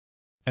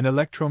An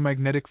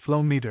electromagnetic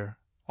flow meter,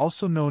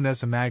 also known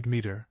as a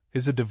magmeter,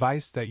 is a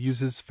device that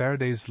uses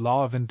Faraday's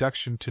law of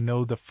induction to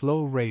know the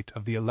flow rate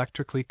of the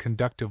electrically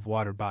conductive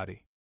water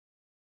body.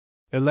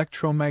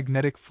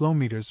 Electromagnetic flow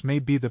meters may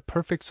be the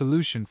perfect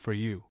solution for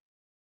you.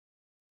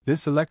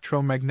 This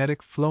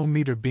electromagnetic flow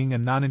meter, being a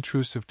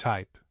non-intrusive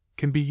type,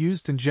 can be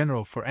used in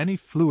general for any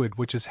fluid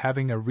which is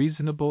having a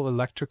reasonable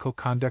electrical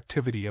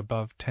conductivity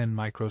above 10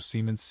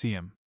 microsiemens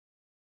cm.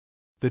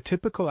 The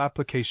typical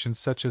applications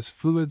such as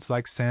fluids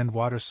like sand,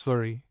 water,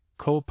 slurry,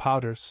 coal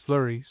powder,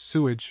 slurry,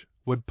 sewage,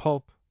 wood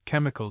pulp,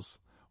 chemicals,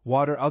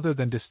 water other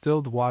than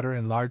distilled water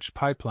in large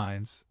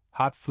pipelines,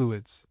 hot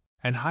fluids,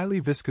 and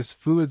highly viscous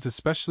fluids,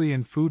 especially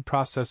in food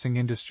processing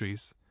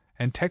industries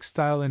and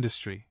textile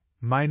industry,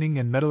 mining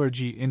and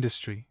metallurgy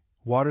industry,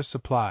 water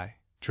supply,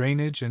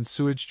 drainage and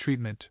sewage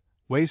treatment,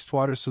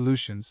 wastewater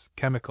solutions,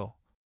 chemical,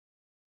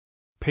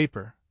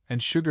 paper,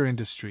 and sugar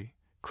industry.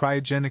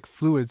 Cryogenic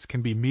fluids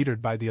can be metered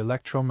by the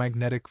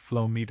electromagnetic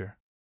flow meter.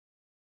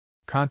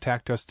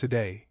 Contact us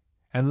today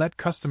and let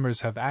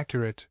customers have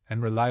accurate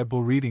and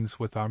reliable readings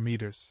with our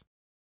meters.